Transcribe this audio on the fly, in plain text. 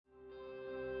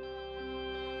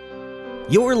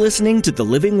You're listening to The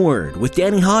Living Word with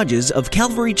Danny Hodges of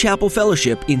Calvary Chapel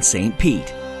Fellowship in St. Pete.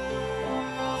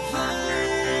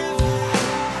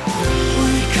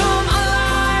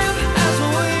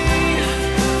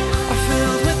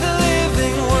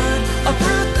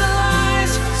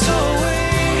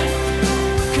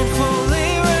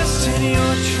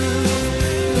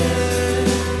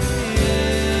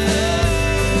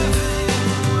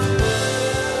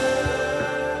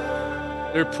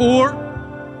 They're poor,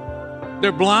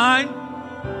 they're blind,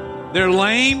 they're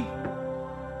lame.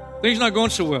 Things not going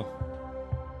so well.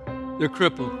 They're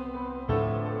crippled.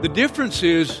 The difference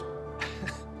is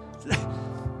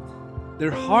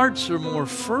their hearts are more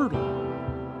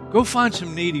fertile. Go find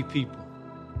some needy people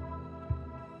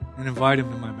and invite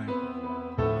them to my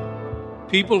banquet.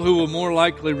 People who will more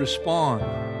likely respond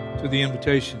to the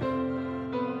invitation.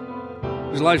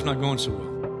 Because life's not going so well.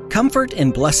 Comfort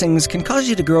and blessings can cause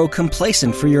you to grow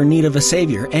complacent for your need of a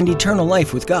Savior and eternal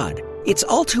life with God. It's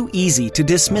all too easy to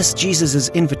dismiss Jesus'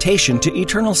 invitation to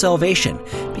eternal salvation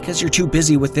because you're too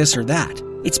busy with this or that.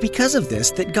 It's because of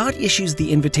this that God issues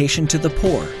the invitation to the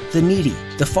poor, the needy,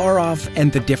 the far off,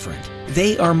 and the different.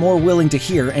 They are more willing to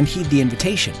hear and heed the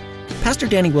invitation. Pastor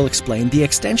Danny will explain the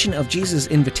extension of Jesus'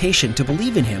 invitation to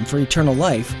believe in Him for eternal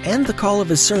life and the call of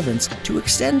His servants to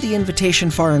extend the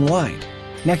invitation far and wide.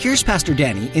 Now here's Pastor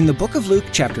Danny in the book of Luke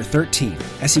chapter 13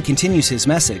 as he continues his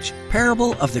message,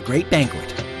 Parable of the Great Banquet.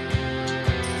 To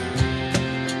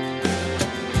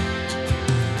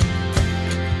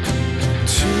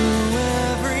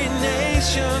every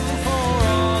nation for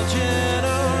all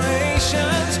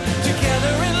generations,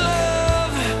 together in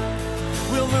love,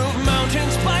 we'll move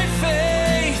mountains by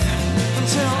faith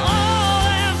until all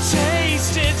have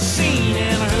tasted, seen,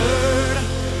 and heard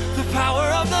the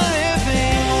power of the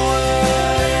living word.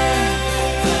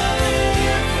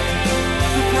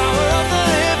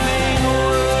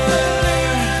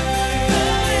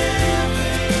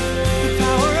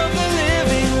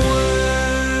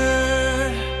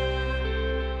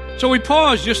 So we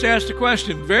pause just to ask the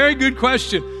question, very good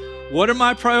question. What are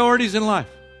my priorities in life?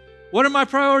 What are my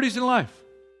priorities in life?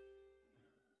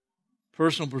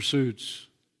 Personal pursuits,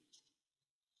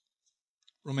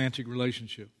 romantic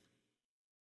relationship.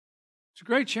 It's a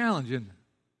great challenge, isn't it?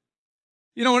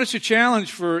 You know, and it's a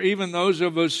challenge for even those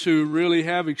of us who really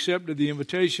have accepted the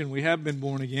invitation. We have been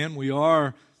born again. We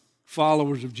are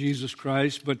followers of Jesus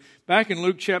Christ. But back in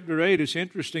Luke chapter 8, it's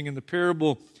interesting in the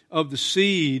parable of the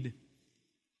seed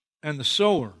and the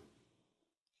sower.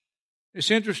 It's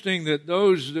interesting that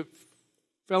those that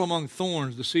fell among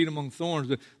thorns, the seed among thorns,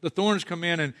 the thorns come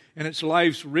in and it's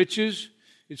life's riches,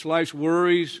 it's life's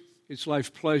worries, it's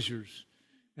life's pleasures.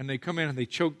 And they come in and they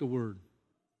choke the word.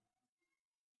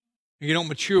 And you don't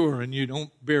mature and you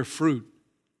don't bear fruit.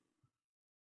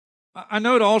 I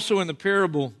note also in the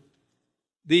parable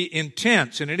the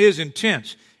intense, and it is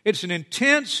intense. It's an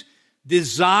intense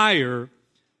desire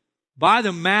by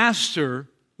the master,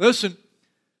 listen,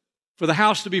 for the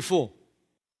house to be full,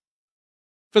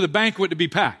 for the banquet to be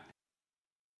packed.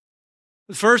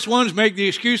 The first ones make the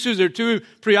excuses. They're too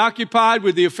preoccupied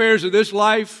with the affairs of this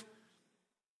life.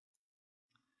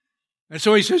 And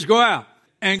so he says, go out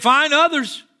and find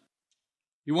others.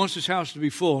 He wants his house to be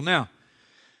full. Now,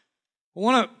 I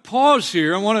want to pause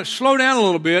here. I want to slow down a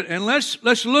little bit and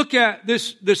let's look at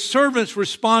this servant's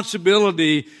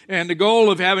responsibility and the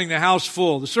goal of having the house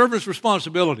full. The servant's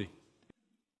responsibility.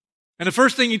 And the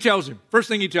first thing he tells him, here's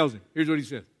what he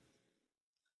says.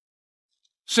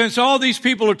 Since all these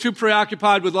people are too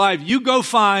preoccupied with life, you go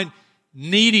find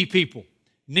needy people.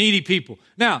 Needy people.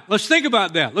 Now, let's think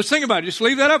about that. Let's think about it. Just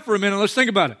leave that up for a minute. Let's think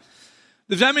about it.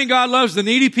 Does that mean God loves the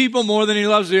needy people more than He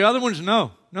loves the other ones?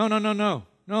 No.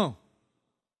 No.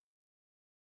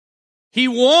 He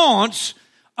wants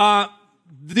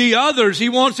the others. He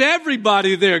wants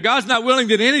everybody there. God's not willing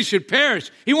that any should perish.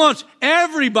 He wants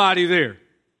everybody there.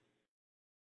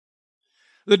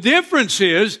 The difference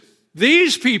is,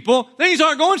 these people, things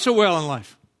aren't going so well in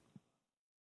life.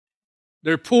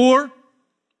 They're poor.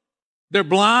 They're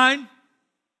blind.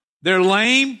 They're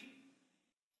lame.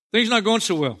 Things not going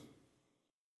so well.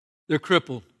 They're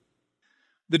crippled.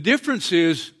 The difference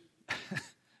is,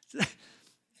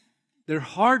 their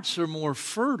hearts are more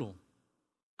fertile.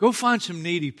 Go find some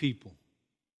needy people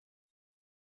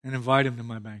and invite them to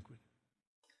my banquet.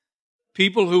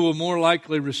 People who will more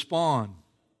likely respond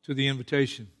to the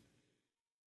invitation.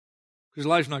 Because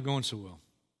life's not going so well.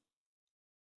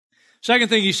 Second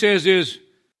thing he says is,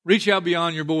 reach out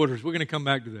beyond your borders. We're going to come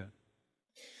back to that.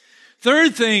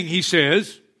 Third thing he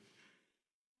says,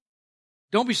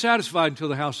 don't be satisfied until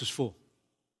the house is full.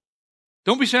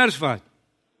 Don't be satisfied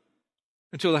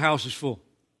until the house is full.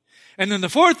 And then the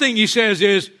fourth thing he says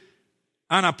is,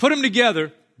 and I put them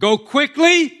together, go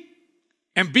quickly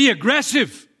and be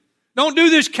aggressive. Don't do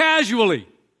this casually.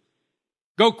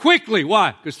 Go quickly.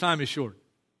 Why? Because time is short.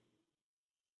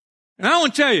 And I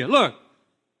want to tell you, look,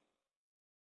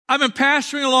 I've been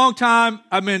pastoring a long time.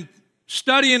 I've been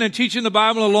studying and teaching the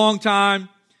Bible a long time.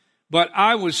 But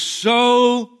I was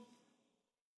so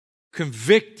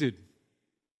convicted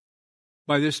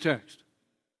by this text.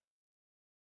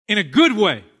 In a good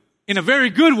way. In a very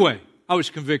good way, I was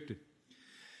convicted.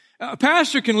 A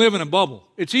pastor can live in a bubble.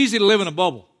 It's easy to live in a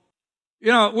bubble.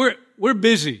 You know, we're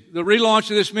busy. The relaunch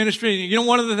of this ministry, you know,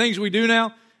 one of the things we do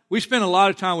now, we spend a lot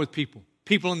of time with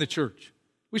people in the church.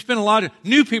 We spend a lot of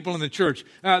new people in the church.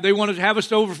 They want to have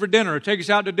us over for dinner or take us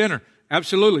out to dinner.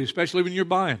 Absolutely, especially when you're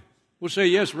buying. We'll say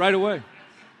yes right away.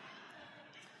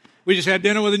 We just had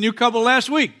dinner with a new couple last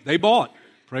week. They bought.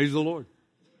 Praise the Lord.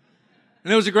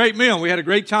 And it was a great meal. We had a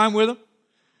great time with them.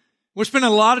 We're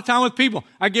spending a lot of time with people.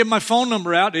 I give my phone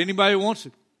number out to anybody who wants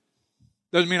it.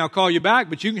 Doesn't mean I'll call you back,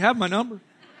 but you can have my number.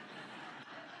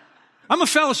 I'm a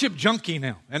fellowship junkie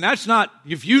now. And that's not,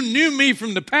 if you knew me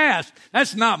from the past,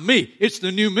 that's not me. It's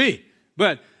the new me.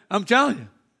 But I'm telling you,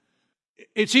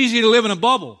 it's easy to live in a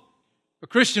bubble, a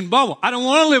Christian bubble. I don't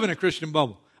want to live in a Christian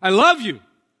bubble. I love you.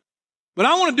 But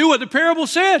I want to do what the parable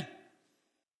said.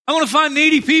 I want to find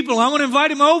needy people. I want to invite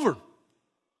them over.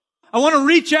 I want to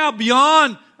reach out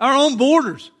beyond our own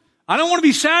borders. I don't want to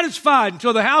be satisfied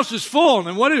until the house is full.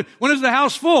 And when is the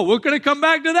house full? We're going to come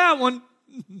back to that one.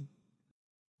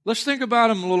 Let's think about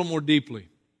them a little more deeply,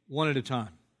 one at a time.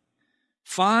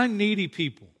 Find needy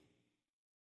people.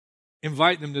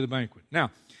 Invite them to the banquet. Now,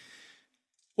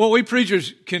 what we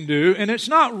preachers can do, and it's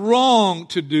not wrong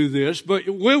to do this, but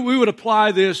we would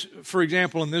apply this, for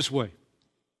example, in this way.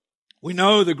 We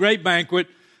know the great banquet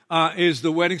is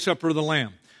the wedding supper of the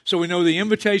Lamb. So we know the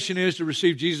invitation is to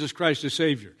receive Jesus Christ as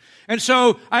Savior. And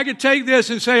so I could take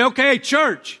this and say, okay,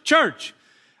 church,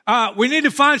 we need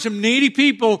to find some needy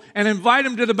people and invite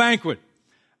them to the banquet.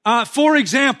 For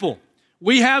example,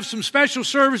 we have some special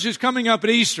services coming up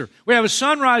at Easter. We have a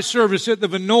sunrise service at the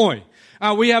Vinoy.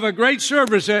 We have a great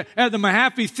service at the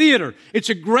Mahaffey Theater.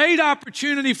 It's a great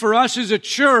opportunity for us as a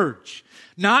church,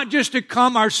 not just to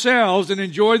come ourselves and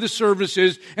enjoy the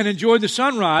services and enjoy the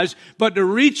sunrise, but to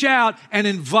reach out and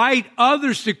invite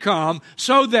others to come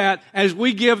so that as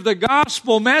we give the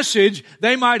gospel message,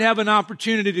 they might have an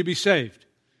opportunity to be saved.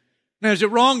 Now, is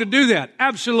it wrong to do that?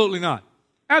 Absolutely not.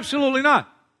 Absolutely not.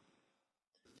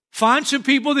 Find some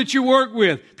people that you work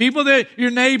with, people that your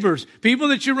neighbors, people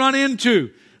that you run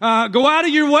into. Go out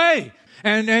of your way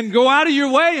and go out of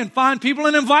your way and find people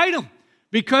and invite them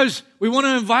because we want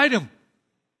to invite them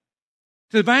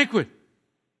to the banquet.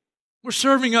 We're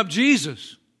serving up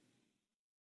Jesus.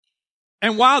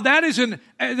 And while that is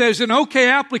there's an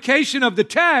okay application of the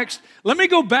text, let me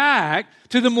go back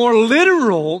to the more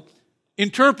literal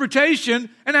interpretation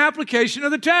and application of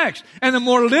the text. And the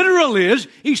more literal is,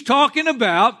 he's talking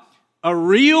about a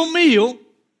real meal,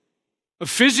 a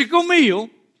physical meal,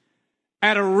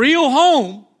 at a real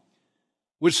home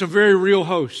with some very real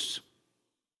hosts.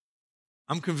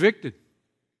 I'm convicted.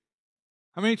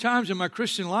 How many times in my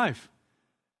Christian life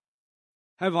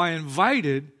have I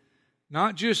invited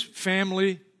not just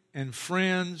family and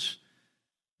friends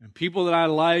and people that I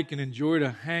like and enjoy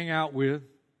to hang out with?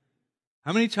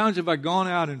 How many times have I gone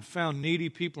out and found needy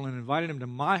people and invited them to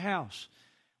my house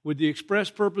with the express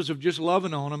purpose of just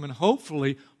loving on them and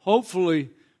hopefully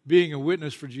being a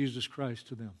witness for Jesus Christ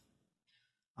to them?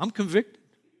 I'm convicted.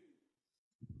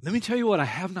 Let me tell you what I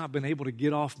have not been able to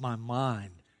get off my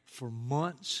mind for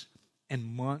months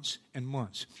and months and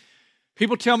months.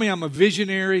 People tell me I'm a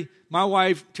visionary. My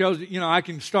wife tells me, I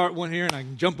can start one here and I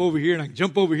can jump over here and I can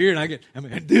jump over here and I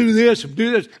can do this and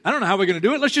do this. I don't know how we're going to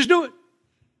do it. Let's just do it.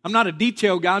 I'm not a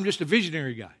detail guy. I'm just a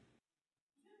visionary guy.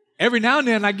 Every now and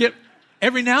then I get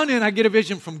a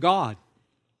vision from God.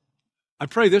 I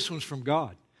pray this one's from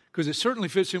God because it certainly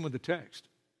fits in with the text.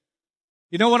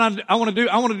 You know what I want to do?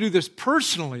 I want to do this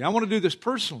personally.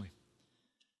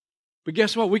 But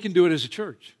guess what? We can do it as a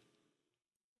church.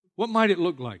 What might it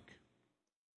look like?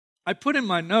 I put in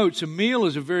my notes, a meal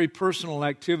is a very personal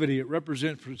activity. It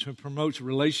promotes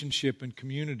relationship and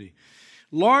community.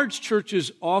 Large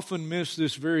churches often miss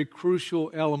this very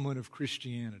crucial element of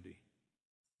Christianity.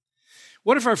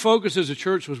 What if our focus as a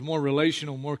church was more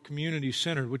relational, more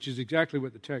community-centered, which is exactly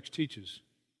what the text teaches?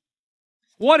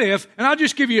 What if, and I'll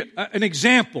just give you an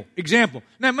example.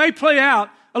 Now, it may play out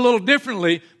a little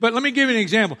differently, but let me give you an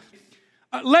example.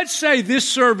 Let's say this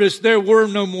service, there were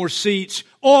no more seats,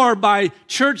 or by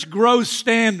church growth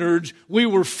standards, we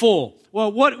were full.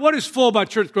 Well, what is full by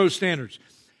church growth standards?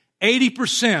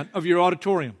 80% of your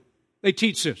auditorium. They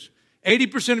teach this.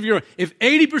 80% of your, if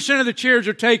 80% of the chairs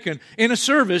are taken in a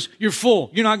service, you're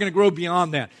full. You're not going to grow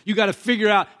beyond that. You got to figure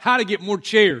out how to get more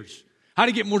chairs, how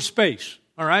to get more space.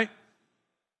 All right?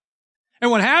 And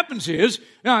what happens is,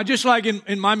 just like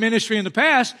in my ministry in the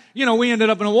past, we ended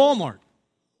up in a Walmart.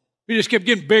 We just kept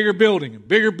getting bigger building and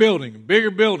bigger building and bigger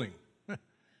building.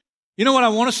 You know what I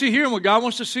want to see here and what God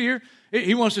wants to see here?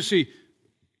 He wants to see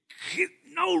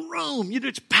no room.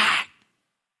 It's packed.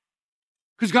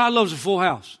 Because God loves a full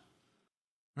house.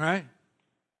 All right?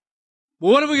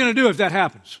 Well, what are we going to do if that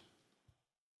happens?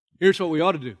 Here's what we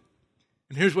ought to do.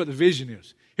 And here's what the vision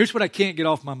is. Here's what I can't get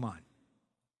off my mind.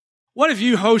 What if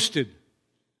you hosted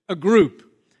a group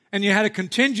and you had a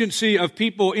contingency of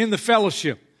people in the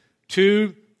fellowship?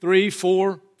 2, 3,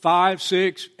 4, 5,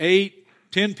 6, 8,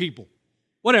 10 people.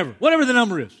 Whatever the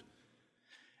number is.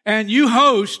 And you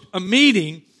host a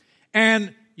meeting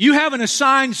and you have an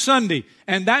assigned Sunday.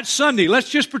 And that Sunday, let's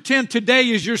just pretend today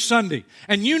is your Sunday.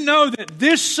 And you know that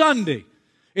this Sunday,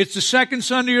 it's the second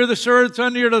Sunday or the third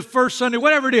Sunday or the first Sunday,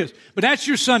 whatever it is. But that's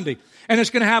your Sunday. And it's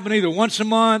going to happen either once a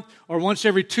month or once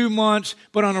every 2 months.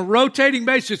 But on a rotating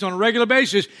basis, on a regular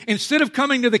basis, instead of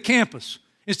coming to the campus,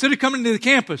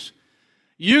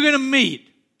 you're going to meet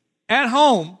at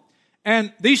home.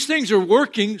 And these things are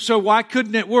working, so why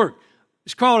couldn't it work?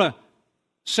 It's called a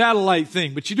satellite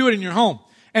thing, but you do it in your home.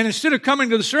 And instead of coming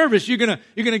to the service, you're gonna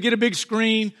get a big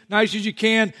screen, nice as you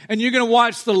can, and you're gonna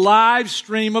watch the live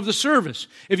stream of the service.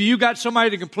 If you got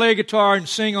somebody that can play a guitar and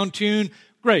sing on tune,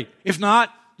 great. If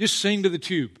not, just sing to the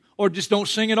tube. Or just don't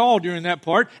sing at all during that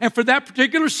part. And for that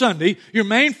particular Sunday, your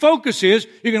main focus is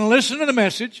you're gonna listen to the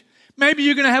message. Maybe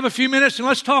you're gonna have a few minutes and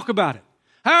let's talk about it.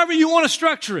 However you want to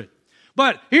structure it.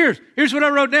 But here's what I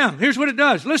wrote down. Here's what it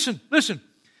does. Listen.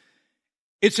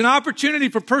 It's an opportunity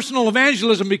for personal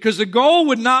evangelism because the goal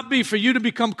would not be for you to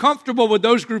become comfortable with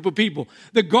those group of people.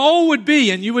 The goal would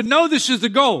be, and you would know this is the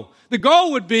goal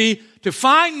would be to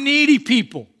find needy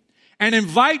people and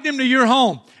invite them to your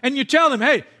home. And you tell them,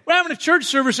 hey, we're having a church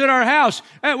service at our house.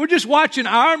 We're just watching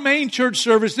our main church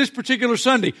service this particular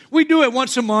Sunday. We do it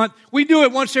once a month. We do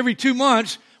it once every 2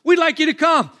 months. We'd like you to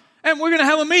come. And we're going to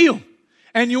have a meal.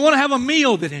 And you want to have a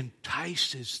meal that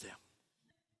entices them.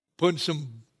 Putting some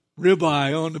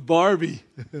ribeye on the Barbie.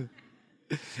 And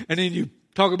then you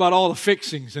talk about all the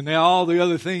fixings and all the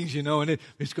other things, and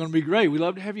it's going to be great. We'd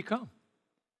love to have you come.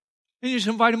 And you just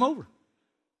invite them over.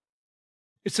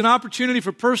 It's an opportunity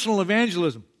for personal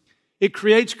evangelism. It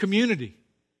creates community.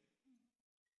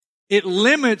 It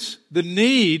limits the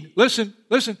need, listen,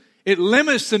 it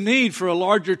limits the need for a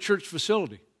larger church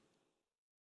facility.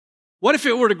 What if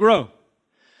it were to grow?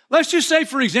 Let's just say,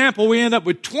 for example, we end up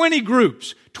with 20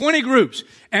 groups,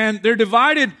 and they're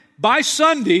divided by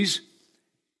Sundays,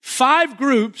 5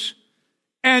 groups,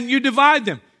 and you divide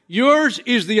them. Yours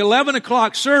is the 11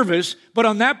 o'clock service, but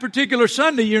on that particular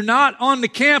Sunday, you're not on the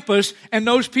campus, and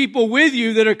those people with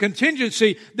you that are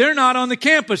contingency, they're not on the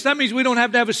campus. That means we don't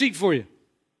have to have a seat for you.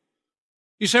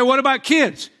 You say, what about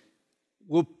kids?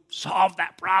 We'll solve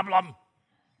that problem.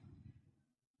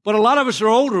 But a lot of us are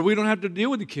older. We don't have to deal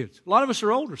with the kids. A lot of us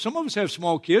are older. Some of us have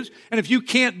small kids. And if you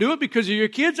can't do it because of your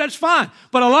kids, that's fine.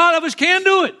 But a lot of us can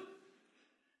do it.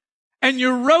 And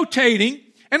you're rotating.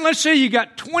 And let's say you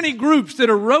got 20 groups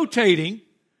that are rotating.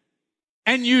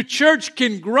 And your church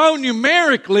can grow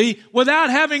numerically without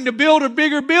having to build a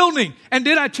bigger building. And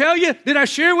did I tell you? Did I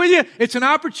share with you? It's an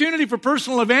opportunity for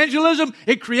personal evangelism.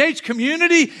 It creates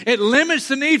community. It limits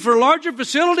the need for larger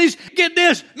facilities. Get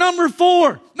this. Number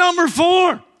four.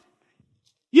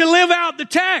 You live out the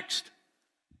text.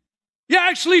 You're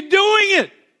actually doing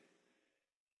it.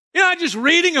 You're not just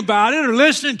reading about it or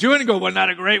listening to it and go, well, not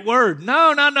a great word.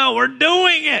 No. We're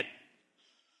doing it.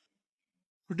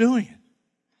 We're doing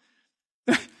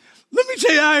it. Let me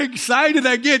tell you how excited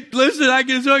I get. Listen, I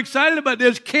get so excited about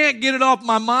this. Can't get it off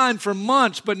my mind for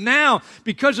months. But now,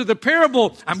 because of the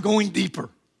parable, I'm going deeper.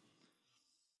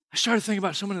 I started thinking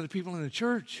about some of the people in the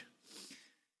church.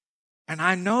 And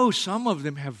I know some of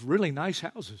them have really nice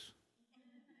houses.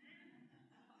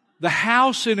 The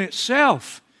house in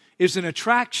itself is an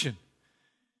attraction.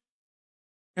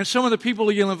 And some of the people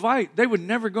that you'll invite, they would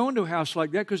never go into a house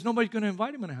like that because nobody's going to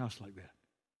invite them in a house like that.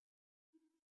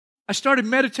 I started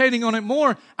meditating on it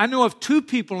more. I know of 2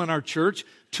 people in our church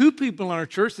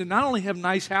that not only have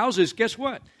nice houses, guess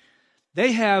what?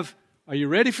 They have, are you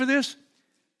ready for this?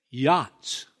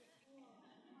 Yachts.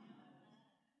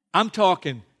 I'm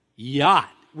talking yacht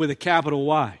with a capital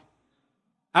Y.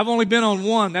 I've only been on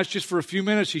one. That's just for a few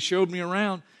minutes. He showed me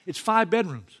around. It's 5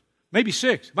 bedrooms, maybe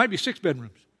 6. Might be 6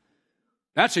 bedrooms.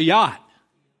 That's a yacht.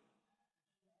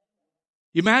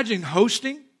 You imagine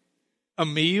hosting a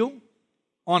meal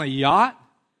on a yacht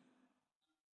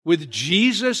with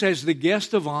Jesus as the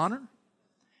guest of honor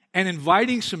and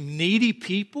inviting some needy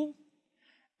people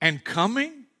and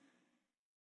coming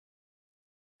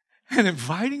and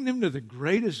inviting them to the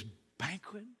greatest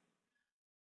banquet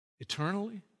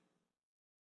eternally?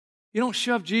 You don't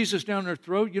shove Jesus down their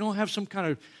throat. You don't have some kind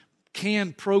of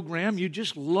canned program. You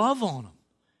just love on them.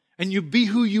 And you be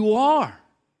who you are.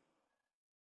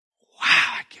 Wow,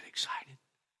 I get excited.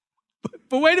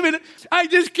 But wait a minute. I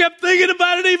just kept thinking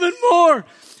about it even more.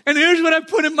 And here's what I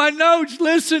put in my notes.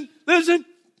 Listen.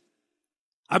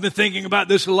 I've been thinking about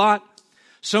this a lot.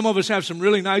 Some of us have some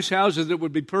really nice houses that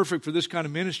would be perfect for this kind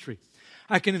of ministry.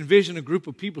 I can envision a group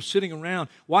of people sitting around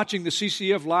watching the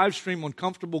CCF live stream on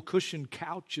comfortable cushioned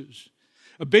couches.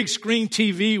 A big screen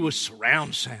TV with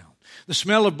surround sound. The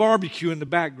smell of barbecue in the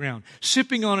background.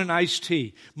 Sipping on an iced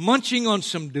tea. Munching on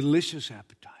some delicious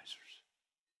appetizers.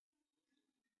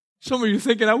 Some of you are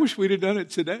thinking, I wish we'd have done it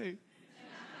today.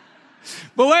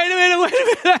 But wait a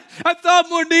minute. I thought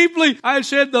more deeply. I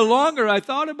said the longer I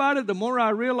thought about it, the more I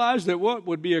realized that what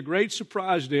would be a great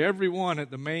surprise to everyone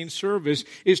at the main service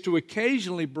is to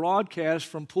occasionally broadcast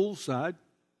from poolside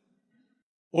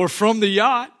or from the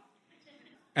yacht.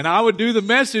 And I would do the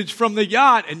message from the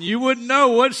yacht, and you wouldn't know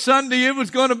what Sunday it was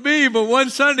going to be, but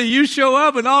one Sunday you show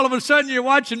up and all of a sudden you're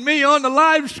watching me on the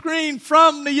live screen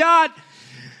from the yacht,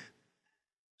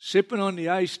 sipping on the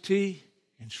iced tea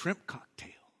and shrimp cocktail.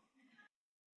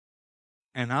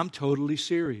 And I'm totally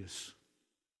serious.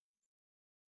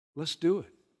 Let's do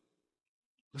it.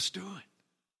 Let's do it.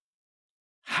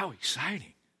 How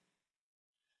exciting.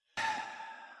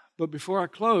 But before I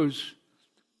close,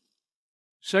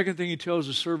 second thing he tells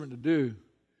the servant to do,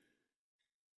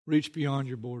 reach beyond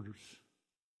your borders.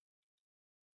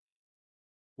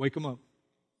 Wake them up.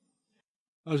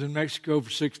 I was in Mexico for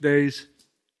 6 days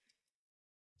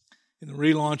in the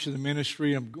relaunch of the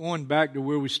ministry. I'm going back to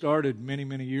where we started many,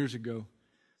 many years ago.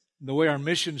 The way our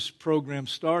missions program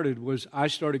started was I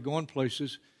started going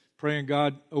places, praying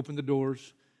God open the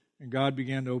doors, and God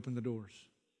began to open the doors.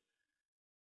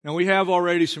 Now we have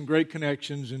already some great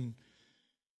connections, and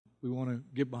we want to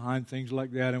get behind things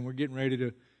like that, and we're getting ready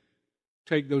to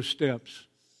take those steps.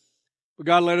 But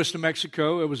God led us to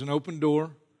Mexico. It was an open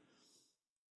door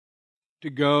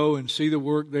to go and see the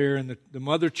work there, and the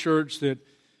mother church that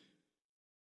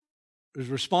is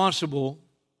responsible.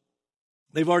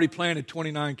 They've already planted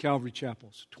 29 Calvary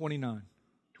chapels. 29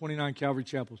 Calvary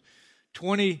chapels.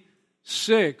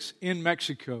 26 in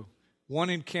Mexico. 1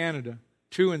 in Canada.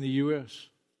 2 in the U.S.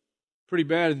 Pretty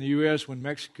bad in the U.S. when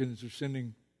Mexicans are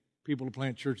sending people to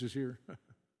plant churches here.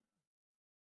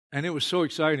 And it was so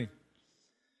exciting.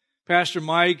 Pastor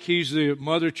Mike, he's the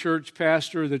mother church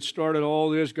pastor that started all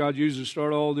this. God used to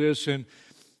start all this. And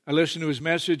I listened to his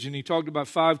message, and he talked about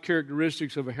 5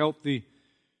 characteristics of a healthy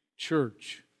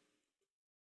church.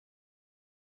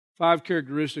 5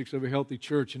 characteristics of a healthy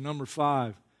church. And number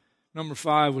 5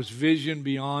 was vision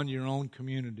beyond your own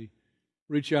community.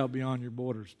 Reach out beyond your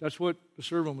borders. That's what the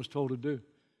servant was told to do.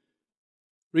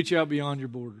 Reach out beyond your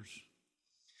borders.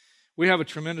 We have a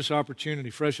tremendous opportunity,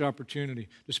 fresh opportunity.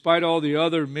 Despite all the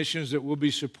other missions that we'll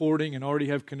be supporting and already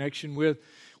have connection with,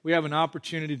 we have an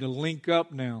opportunity to link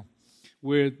up now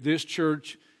with this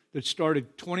church that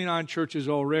started 29 churches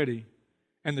already.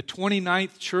 And the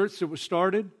 29th church that was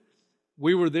started,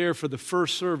 we were there for the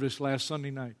first service last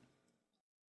Sunday night.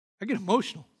 I get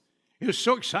emotional. It was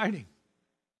so exciting.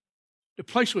 The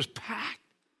place was packed.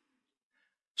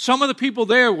 Some of the people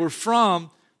there were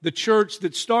from the church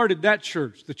that started that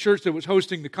church, the church that was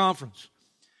hosting the conference.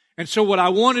 And so what I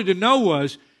wanted to know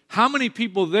was, how many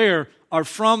people there are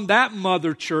from that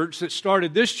mother church that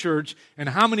started this church, and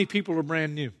how many people are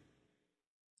brand new?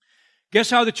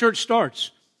 Guess how the church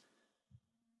starts?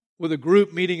 With a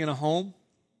group meeting in a home.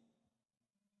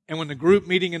 And when the group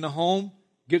meeting in the home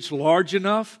gets large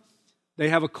enough, they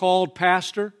have a called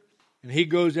pastor, and he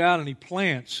goes out and he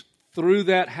plants through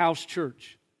that house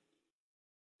church.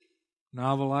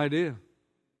 Novel idea.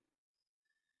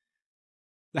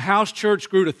 The house church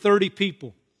grew to 30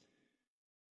 people.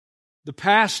 The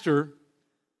pastor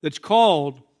that's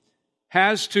called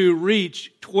has to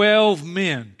reach 12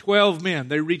 men. 12 men.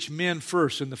 They reach men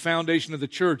first, and the foundation of the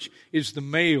church is the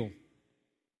male.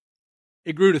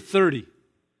 It grew to 30.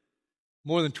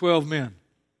 More than 12 men.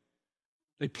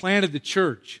 They planted the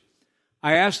church.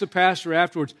 I asked the pastor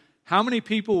afterwards, how many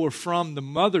people were from the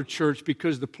mother church,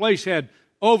 because the place had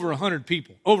over 100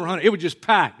 people. Over 100. It was just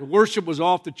packed. The worship was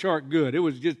off the chart good. It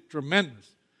was just tremendous.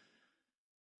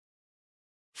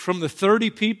 From the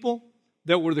 30 people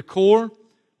that were the core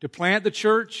to plant the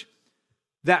church,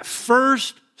 that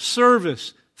first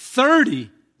service, 30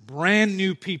 brand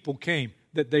new people came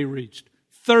that they reached.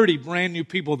 30 brand new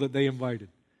people that they invited.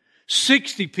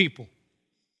 60 people.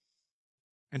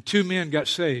 And 2 men got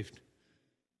saved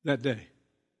that day.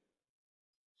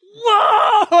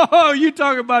 Whoa! You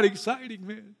talk about exciting,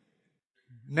 man.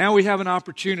 Now we have an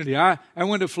opportunity. I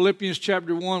went to Philippians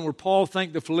chapter 1 where Paul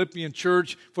thanked the Philippian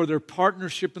church for their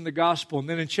partnership in the gospel. And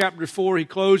then in chapter 4 he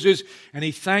closes and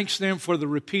he thanks them for the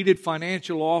repeated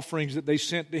financial offerings that they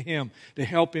sent to him to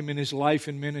help him in his life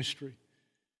and ministry.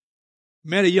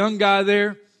 Met a young guy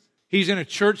there. He's in a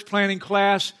church planting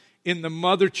class in the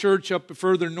mother church up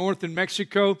further north in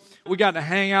Mexico. We got to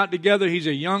hang out together. He's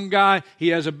a young guy. He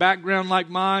has a background like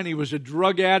mine. He was a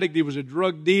drug addict. He was a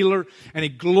drug dealer. And he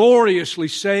gloriously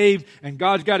saved. And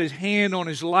God's got His hand on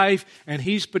his life. And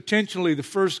he's potentially the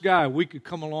first guy we could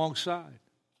come alongside.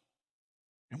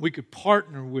 And we could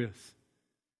partner with.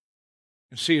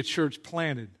 And see a church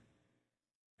planted.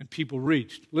 And people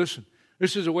reached. Listen,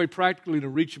 this is a way practically to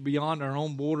reach beyond our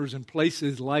own borders in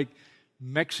places like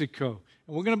Mexico.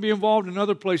 And we're going to be involved in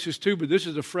other places too, but this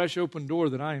is a fresh open door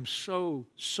that I am so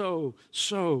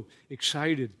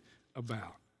excited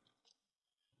about.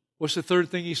 What's the third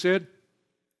thing he said?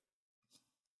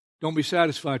 Don't be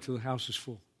satisfied till the house is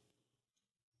full.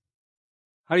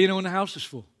 How do you know when the house is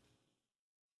full?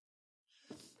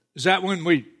 Is that when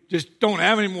we just don't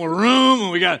have any more room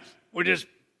and we're just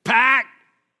packed?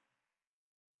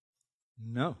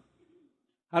 No.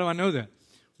 How do I know that?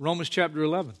 Romans chapter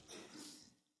 11.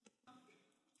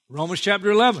 Romans chapter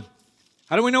 11.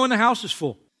 How do we know when the house is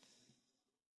full?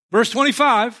 Verse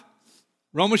 25,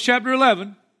 Romans chapter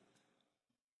 11.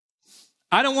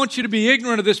 I don't want you to be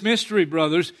ignorant of this mystery,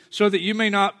 brothers, so that you may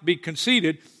not be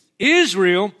conceited.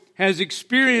 Israel has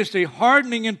experienced a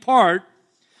hardening in part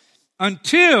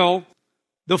until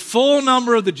the full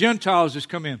number of the Gentiles has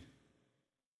come in.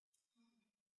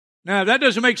 Now, if that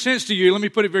doesn't make sense to you, let me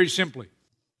put it very simply.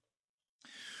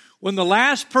 When the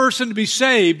last person to be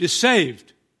saved is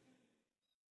saved,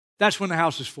 that's when the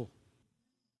house is full.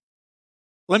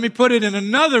 Let me put it in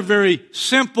another very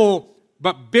simple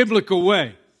but biblical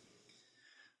way.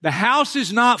 The house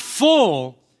is not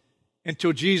full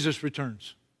until Jesus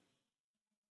returns.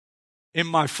 In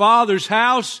my Father's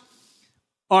house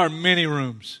are many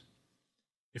rooms.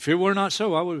 If it were not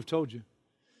so, I would have told you.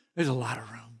 There's a lot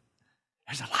of room.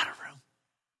 There's a lot of room.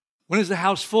 When is the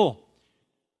house full?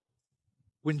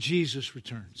 When Jesus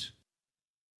returns.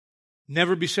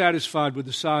 Never be satisfied with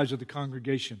the size of the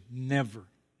congregation. Never,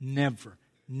 never,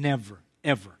 never,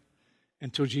 ever.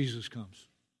 Until Jesus comes.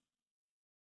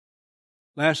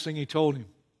 Last thing he told him.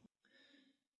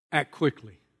 Act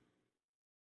quickly.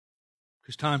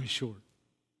 Because time is short.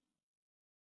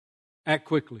 Act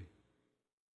quickly.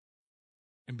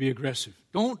 And be aggressive.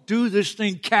 Don't do this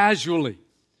thing casually.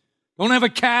 Don't have a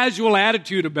casual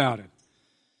attitude about it.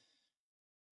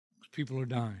 People are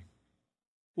dying.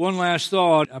 One last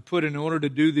thought. I put in order to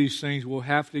do these things, we'll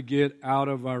have to get out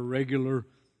of our regular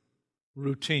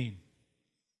routine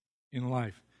in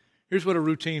life. Here's what a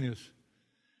routine is.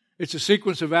 It's a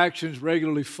sequence of actions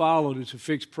regularly followed. It's a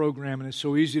fixed program, and it's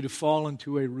so easy to fall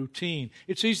into a routine.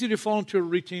 It's easy to fall into a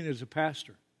routine as a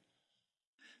pastor.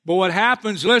 But what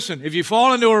happens, listen, if you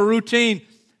fall into a routine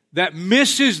that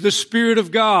misses the Spirit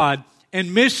of God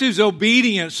and misses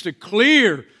obedience to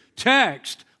clear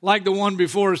text like the one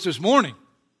before us this morning,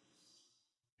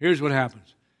 here's what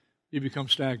happens. You become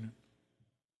stagnant.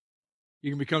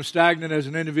 You can become stagnant as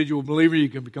an individual believer. You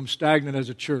can become stagnant as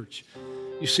a church.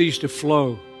 You cease to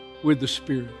flow with the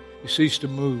Spirit. You cease to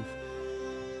move.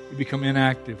 You become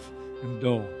inactive and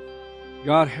dull.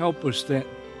 God help us that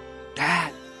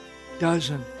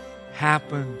doesn't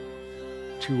happen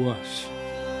to us.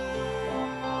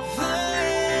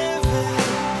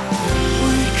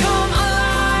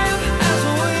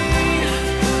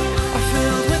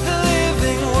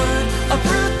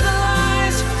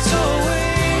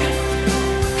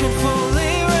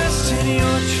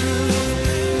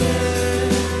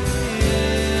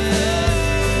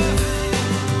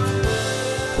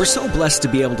 We're so blessed to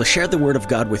be able to share the Word of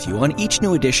God with you on each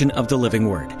new edition of The Living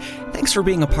Word. Thanks for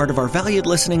being a part of our valued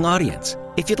listening audience.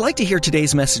 If you'd like to hear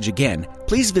today's message again,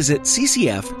 please visit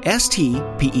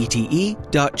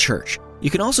ccfstpete.church. You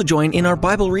can also join in our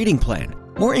Bible reading plan.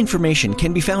 More information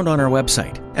can be found on our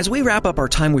website. As we wrap up our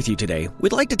time with you today,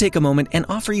 we'd like to take a moment and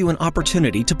offer you an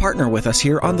opportunity to partner with us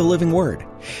here on The Living Word.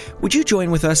 Would you join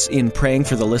with us in praying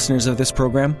for the listeners of this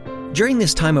program? During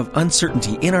this time of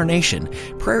uncertainty in our nation,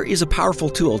 prayer is a powerful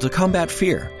tool to combat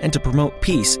fear and to promote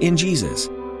peace in Jesus.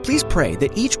 Please pray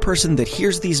that each person that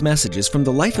hears these messages from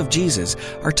the life of Jesus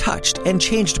are touched and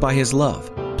changed by His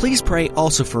love. Please pray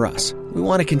also for us. We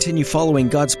want to continue following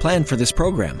God's plan for this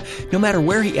program, no matter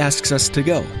where He asks us to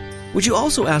go. Would you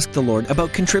also ask the Lord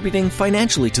about contributing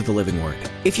financially to the Living Word?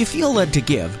 If you feel led to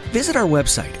give, visit our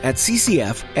website at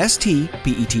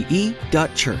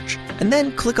ccfstpete.church and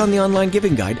then click on the online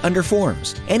giving guide under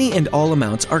Forms. Any and all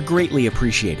amounts are greatly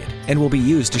appreciated and will be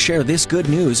used to share this good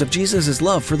news of Jesus'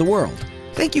 love for the world.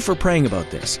 Thank you for praying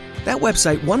about this. That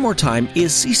website, one more time,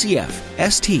 is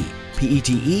ccfstpete.church.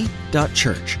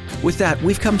 With that,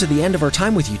 we've come to the end of our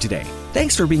time with you today.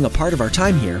 Thanks for being a part of our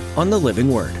time here on the Living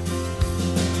Word.